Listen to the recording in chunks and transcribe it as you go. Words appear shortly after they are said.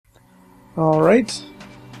Alright.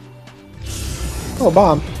 Oh,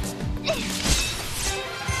 bomb.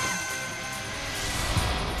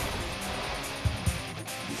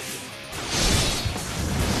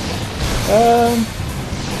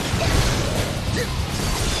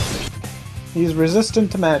 He's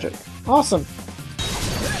resistant to magic. Awesome.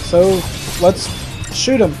 So, let's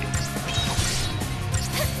shoot him.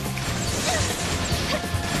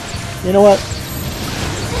 You know what?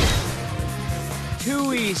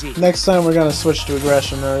 Too easy. Next time we're gonna switch to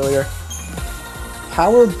aggression earlier.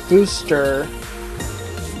 Power booster.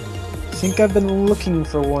 I think I've been looking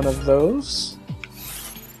for one of those.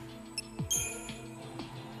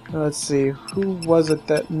 Let's see, who was it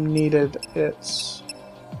that needed it?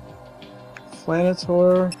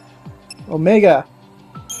 Flanator. Omega!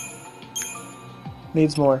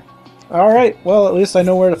 Needs more. Alright, well at least I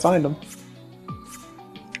know where to find them.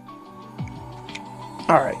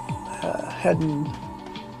 Alright, heading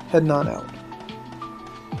on out.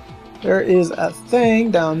 There is a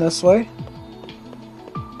thing down this way.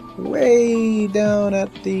 Way down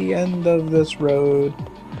at the end of this road.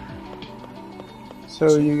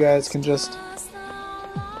 So you guys can just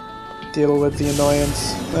deal with the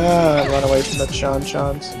annoyance. Run away from the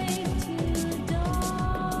Chans.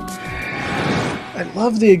 I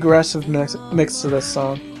love the aggressive mix to this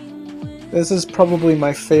song. This is probably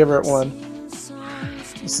my favorite one.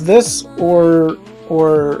 It's this or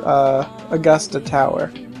Augusta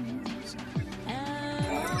Tower.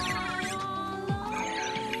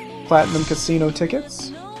 Platinum Casino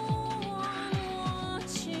tickets.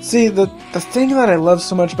 See, the thing that I love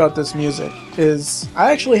so much about this music is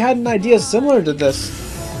I actually had an idea similar to this.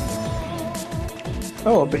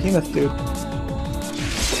 Oh, a behemoth dude.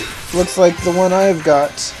 Looks like the one I've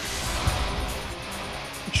got.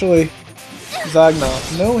 Actually,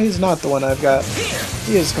 Zagnoth. No, he's not the one I've got.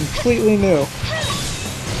 He is completely new.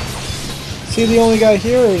 Is he the only guy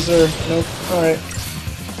here, or is there... Nope. Alright.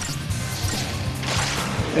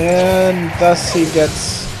 And thus he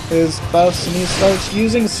gets his buffs and he starts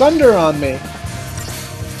using Sunder on me.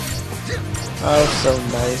 Oh, so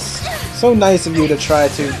nice. So nice of you to try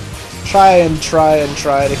to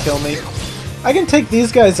kill me. I can take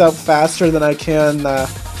these guys out faster than I can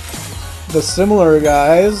the similar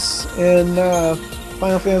guys in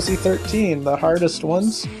Final Fantasy XIII, the hardest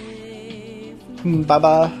ones.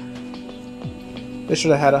 Humbaba. They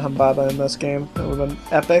should have had a Humbaba in this game. That would have been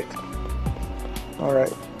epic.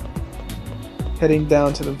 Alright. Heading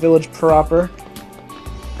down to the village proper.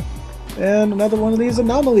 And another one of these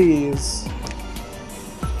anomalies.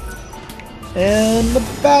 And the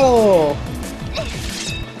battle!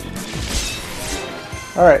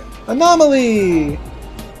 Alright, anomaly!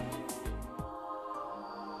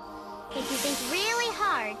 If you think really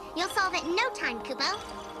hard, you'll solve it in no time, Kubo.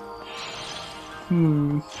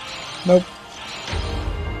 Nope.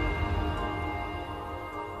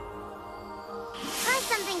 Try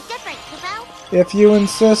something different, Kubo. If you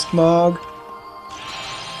insist, Mog.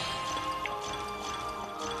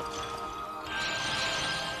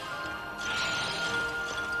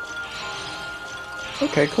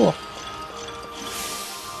 Okay, cool.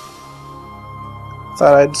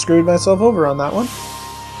 Thought I'd screwed myself over on that one.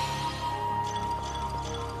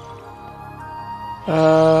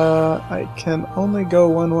 I can only go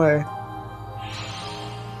one way.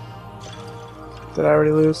 Did I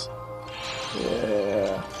already lose?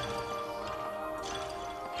 Yeah.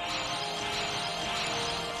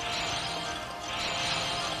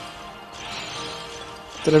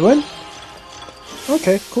 Did I win?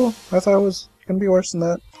 Okay, cool. I thought it was gonna be worse than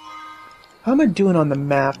that. How am I doing on the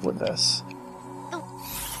map with this?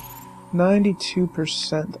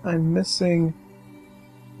 92%. I'm missing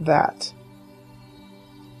that.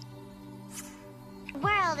 The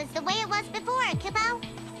world is the way it was before, Kubo.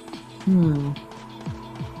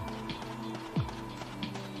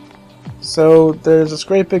 So there's this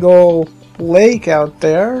great big old lake out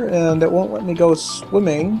there, and it won't let me go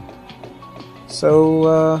swimming.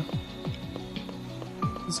 So,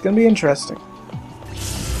 it's gonna be interesting.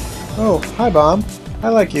 Oh, hi, Bomb. I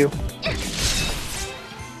like you.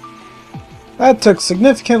 That took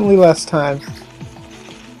significantly less time.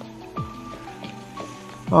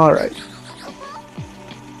 Alright.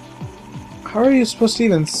 How are you supposed to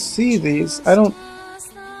even see these? I don't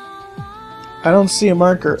see a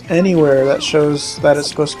marker anywhere that shows that it's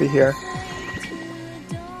supposed to be here.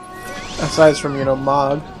 Aside from, you know,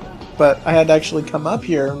 Mog. But I had to actually come up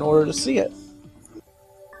here in order to see it.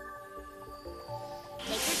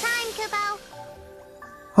 Take your time, Kubo.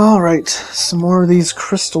 Alright, some more of these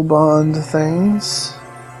crystal bond things.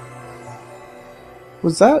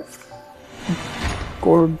 Was that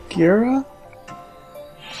Gorgira?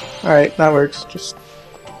 Alright, that works. Just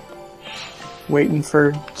waiting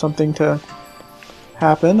for something to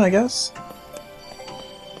happen, I guess.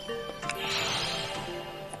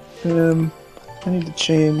 I need to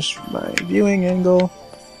change my viewing angle.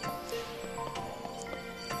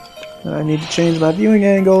 I need to change my viewing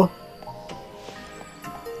angle.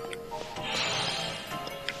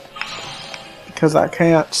 Because I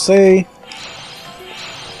can't see.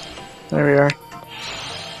 There we are.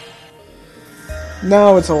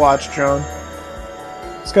 No, it's a watch drone.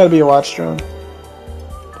 It's gotta be a watch drone.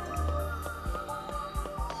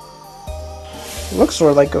 It looks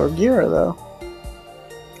sort of like Gorgira, though.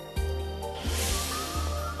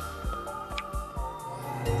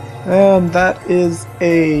 And that is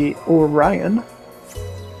a Orion.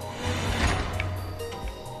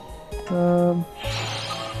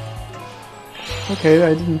 Okay,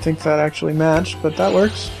 I didn't think that actually matched, but that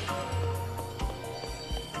works.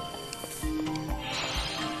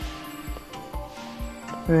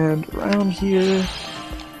 And around here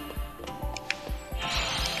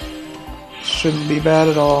shouldn't be bad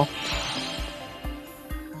at all.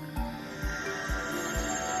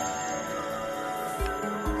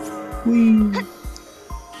 Whee!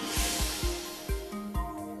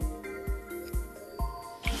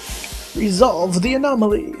 Resolve the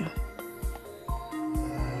anomaly!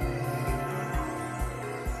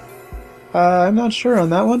 I'm not sure on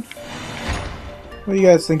that one. What do you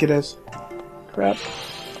guys think it is? Crap.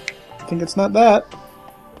 I think it's not that.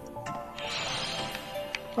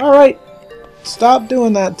 Alright! Stop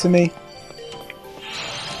doing that to me.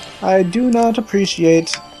 I do not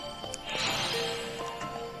appreciate.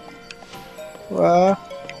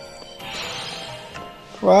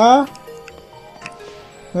 What?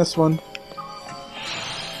 This one.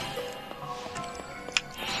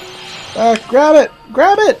 Grab it!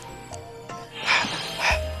 Grab it!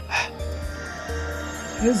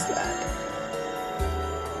 What is that?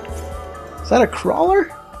 Is that a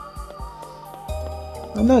crawler?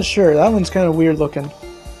 I'm not sure. That one's kind of weird looking.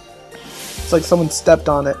 It's like someone stepped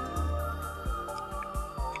on it.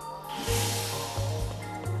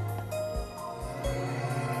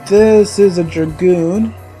 This is a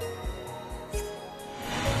Dragoon.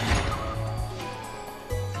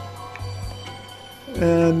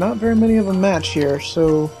 And not very many of them match here,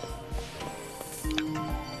 so...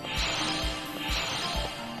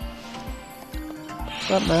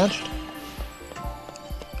 That matched.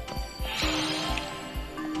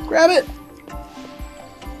 Grab it!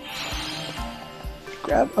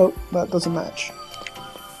 Grab... Oh, that doesn't match.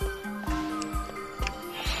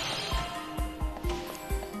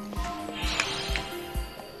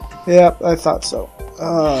 Yep, I thought so.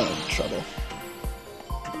 Trouble.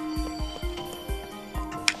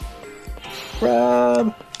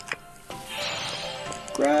 Grab.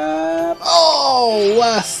 Grab. Oh,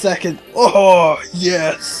 last second. Oh,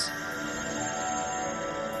 yes.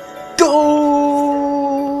 Go.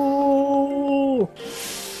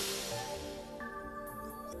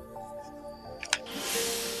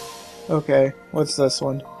 Okay, what's this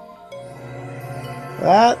one?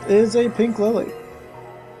 That is a pink lily.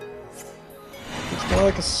 It's more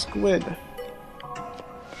like a squid.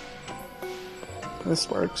 This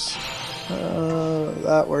works.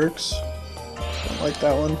 That works. Don't like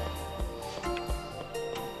that one.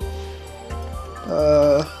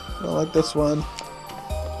 Don't like this one.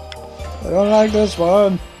 I don't like this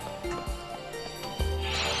one.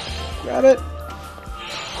 Grab it.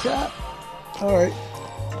 Crap. Alright.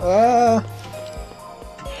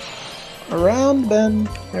 Around bend.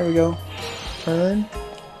 There we go. Turn.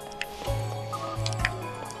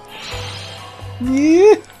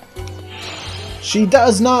 Yeah. She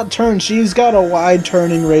does not turn. She's got a wide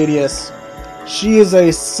turning radius. She is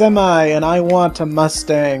a semi, and I want a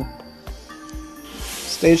Mustang.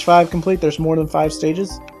 Stage 5 complete. There's more than 5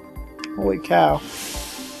 stages. Holy cow.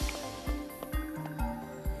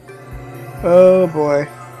 Oh boy.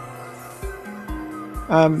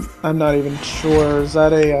 I'm not even sure. Is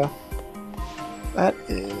that a that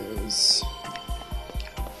is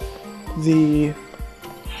the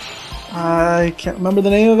I can't remember the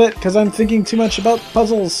name of it because I'm thinking too much about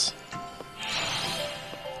puzzles.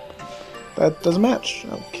 That doesn't match.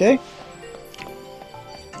 Okay.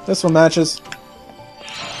 This one matches.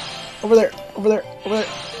 Over there, over there, over there.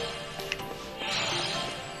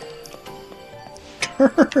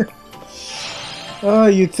 Turn! Oh,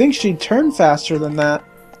 you'd think she'd turn faster than that.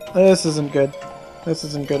 This isn't good. This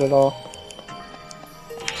isn't good at all.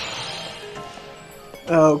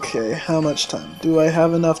 Okay, how much time? Do I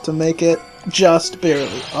have enough to make it? Just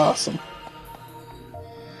barely. Awesome.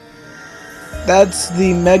 That's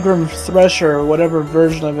the Megrim Thresher, or whatever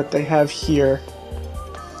version of it they have here.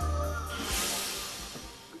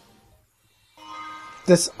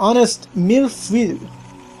 This honest millefeuille.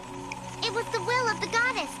 It was the will of the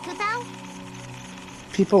goddess, Kuthao.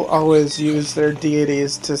 People always use their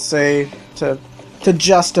deities to say, to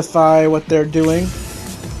justify what they're doing.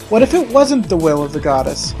 What if it wasn't the will of the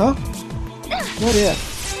goddess, huh? What if?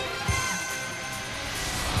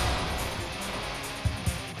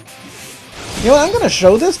 You know what, I'm gonna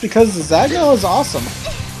show this because the Zagnel is awesome.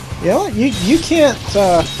 You know what, you can't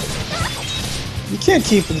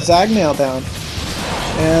keep the Zagnel down.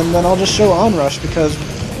 And then I'll just show Onrush because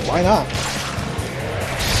why not?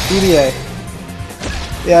 BBA.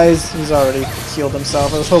 Yeah, he's already healed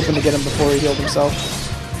himself. I was hoping to get him before he healed himself.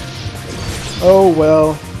 Oh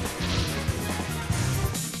well.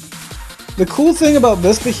 The cool thing about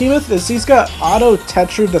this behemoth is he's got auto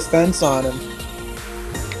Tetra defense on him.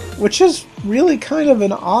 Which is really kind of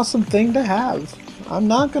an awesome thing to have. I'm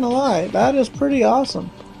not gonna lie, that is pretty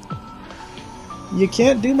awesome. You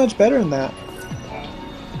can't do much better than that.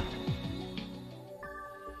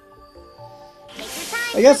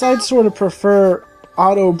 I guess I'd sort of prefer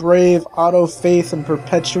Auto Brave, Auto Faith, and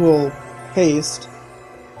Perpetual Haste.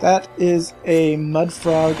 That is a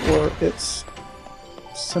Mudfrog or its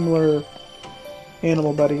similar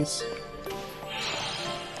animal buddies.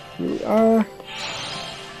 Here we are.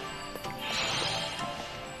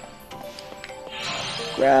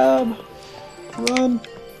 Grab. Run.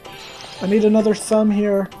 I need another thumb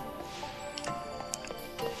here.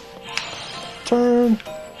 Turn.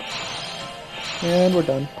 And we're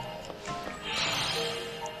done.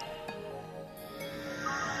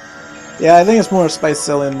 Yeah, I think it's more a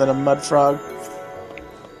Spicillion than a Mudfrog.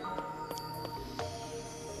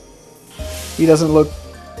 He doesn't look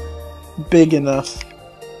big enough.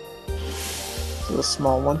 It's a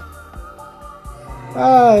small one.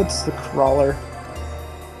 Ah, it's the Crawler.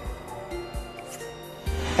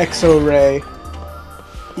 Exo-Ray.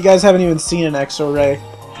 You guys haven't even seen an Exo-Ray.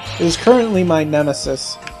 It is currently my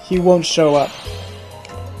nemesis. He won't show up.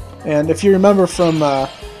 And if you remember from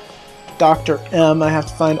Dr. M, I have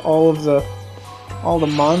to find all the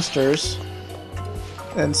monsters.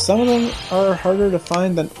 And some of them are harder to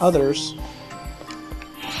find than others.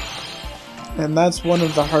 And that's one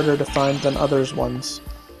of the harder to find than others ones.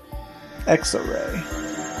 Exo-Ray.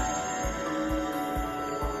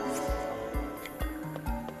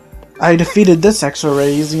 I defeated this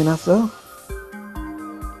Exo-Ray easy enough though.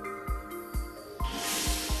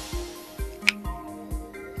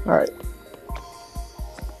 Alright.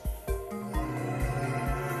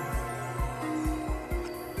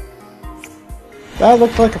 That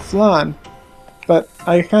looked like a flan, but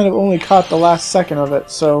I kind of only caught the last second of it,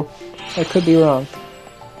 so I could be wrong.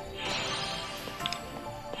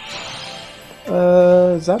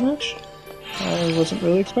 Is that much? I wasn't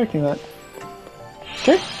really expecting that.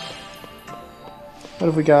 Okay. What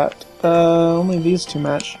have we got? Only these two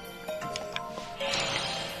match.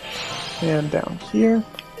 And down here.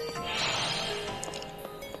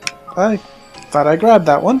 I thought I grabbed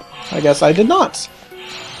that one. I guess I did not.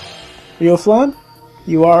 Are you a flan?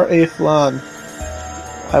 You are a flan.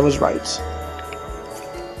 I was right.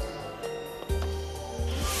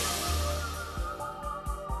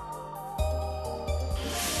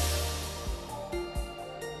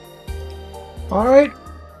 Alright.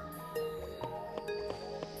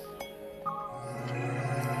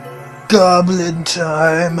 Goblin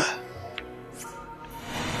time.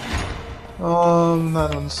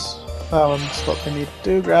 That one's what we need to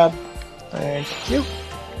do. Grab. Thank you.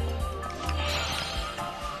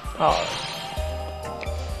 Alright.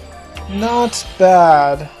 Not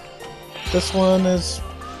bad. This one is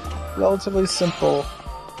relatively simple.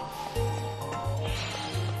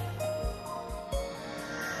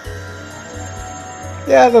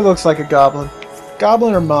 Yeah, that looks like a goblin.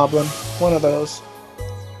 Goblin or moblin. One of those.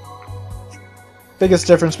 Biggest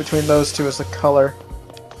difference between those two is the color.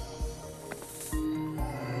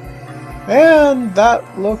 And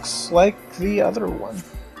that looks like the other one.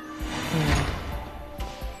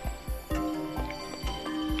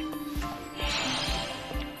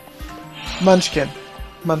 Munchkin.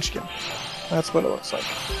 Munchkin. That's what it looks like.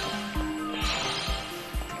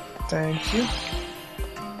 Thank you.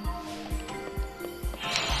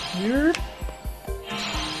 Here.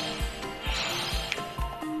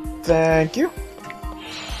 Thank you.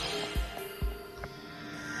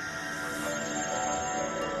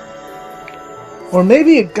 Or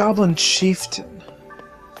maybe a Goblin Chieftain.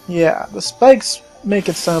 Yeah, the spikes make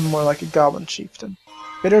it sound more like a Goblin Chieftain.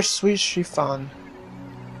 Bittersweet Chiffon.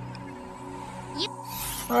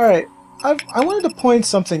 Alright, I wanted to point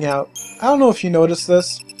something out. I don't know if you noticed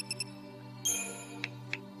this.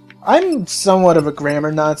 I'm somewhat of a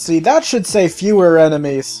grammar Nazi. That should say fewer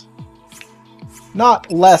enemies.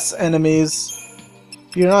 Not less enemies.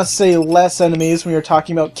 You do not say less enemies when you're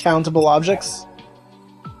talking about countable objects.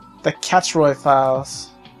 The Catchroy files.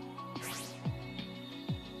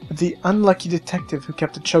 The unlucky detective who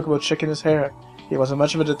kept a chocobo chick in his hair. He wasn't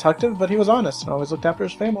much of a detective, but he was honest and always looked after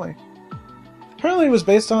his family. Apparently it was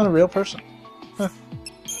based on a real person. Huh.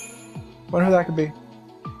 Wonder who that could be.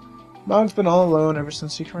 Mog's been all alone ever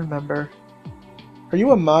since he can remember. Are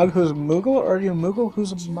you a Mog who's a Moogle, or are you a Moogle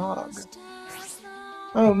who's a Mog?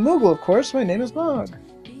 Oh, Moogle, of course. My name is Mog.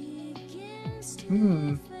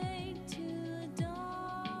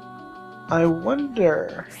 I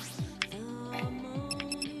wonder...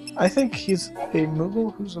 I think he's a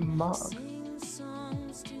Moogle who's a Mog.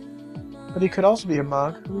 But he could also be a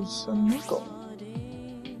Mog who's a Moogle.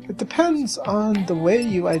 It depends on the way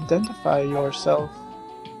you identify yourself.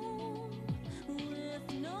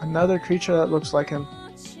 Another creature that looks like him.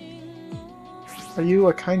 Are you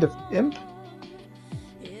a kind of imp?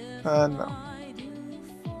 No.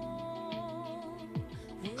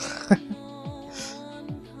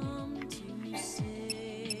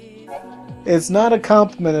 It's not a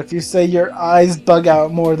compliment if you say your eyes bug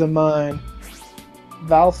out more than mine.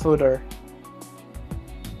 Valfooter.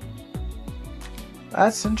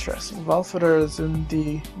 That's interesting. Valfooter is in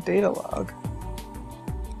the data log.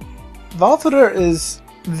 Valfooter is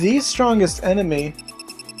the strongest enemy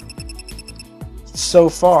so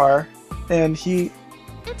far, and he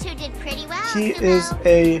is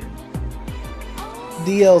a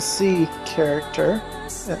DLC character.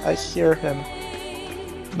 I hear him.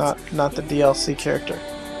 Not the DLC character.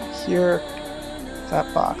 Hear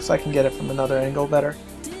that box. I can get it from another angle better.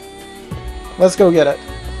 Let's go get it.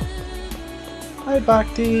 Hi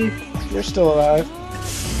Bhakti, you're still alive.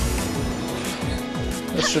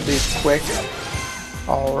 This should be quick.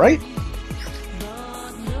 Alright.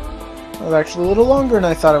 That was actually a little longer than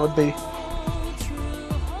I thought it would be.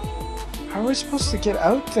 How are we supposed to get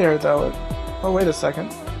out there though? Oh wait a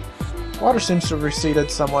second. Water seems to have receded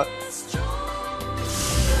somewhat.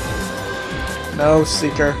 No,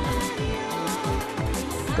 Seeker.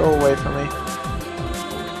 Go away from me.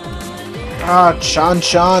 Ah, Chan.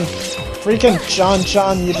 Freaking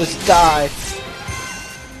Chan, you just die.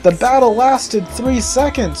 The battle lasted 3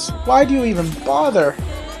 seconds. Why do you even bother?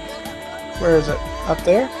 Where is it? Up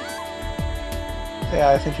there? Yeah,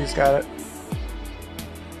 I think he's got it.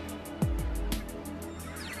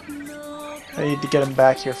 I need to get him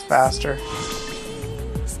back here faster.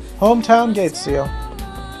 Hometown gate seal.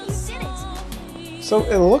 So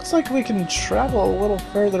it looks like we can travel a little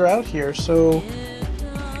further out here, so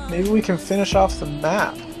maybe we can finish off the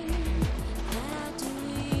map.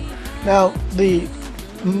 Now, the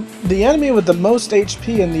enemy with the most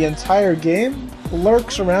HP in the entire game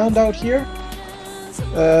lurks around out here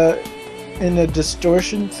in a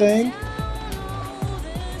distortion thing,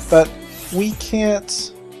 but we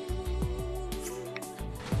can't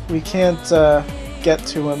get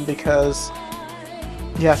to him because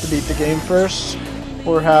you have to beat the game first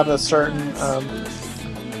or have a certain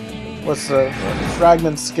what's the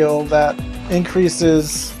fragment skill that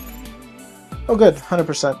increases. Oh good,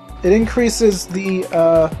 100%. It increases the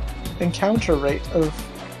encounter rate of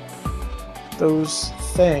those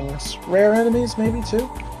things. Rare enemies, maybe, too?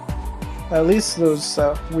 At least those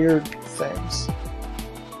weird things.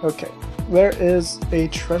 Okay, there is a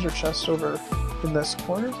treasure chest over in this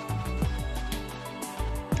corner.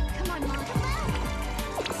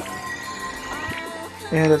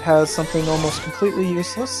 And it has something almost completely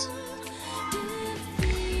useless.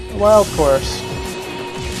 A wild chorus.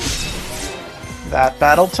 That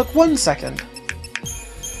battle took 1 second.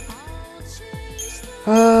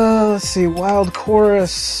 Let's see, wild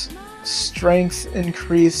chorus, strength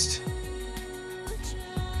increased.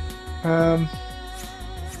 I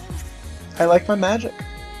like my magic.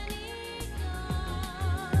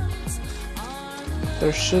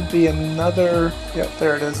 There should be another. Yep,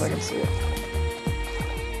 there it is. I can see it.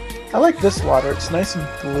 I like this water. It's nice and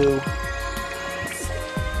blue.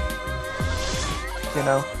 You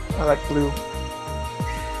know, I like blue.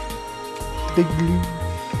 Big blue.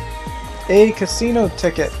 A casino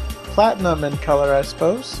ticket. Platinum in color, I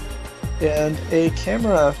suppose. And a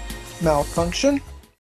camera malfunction.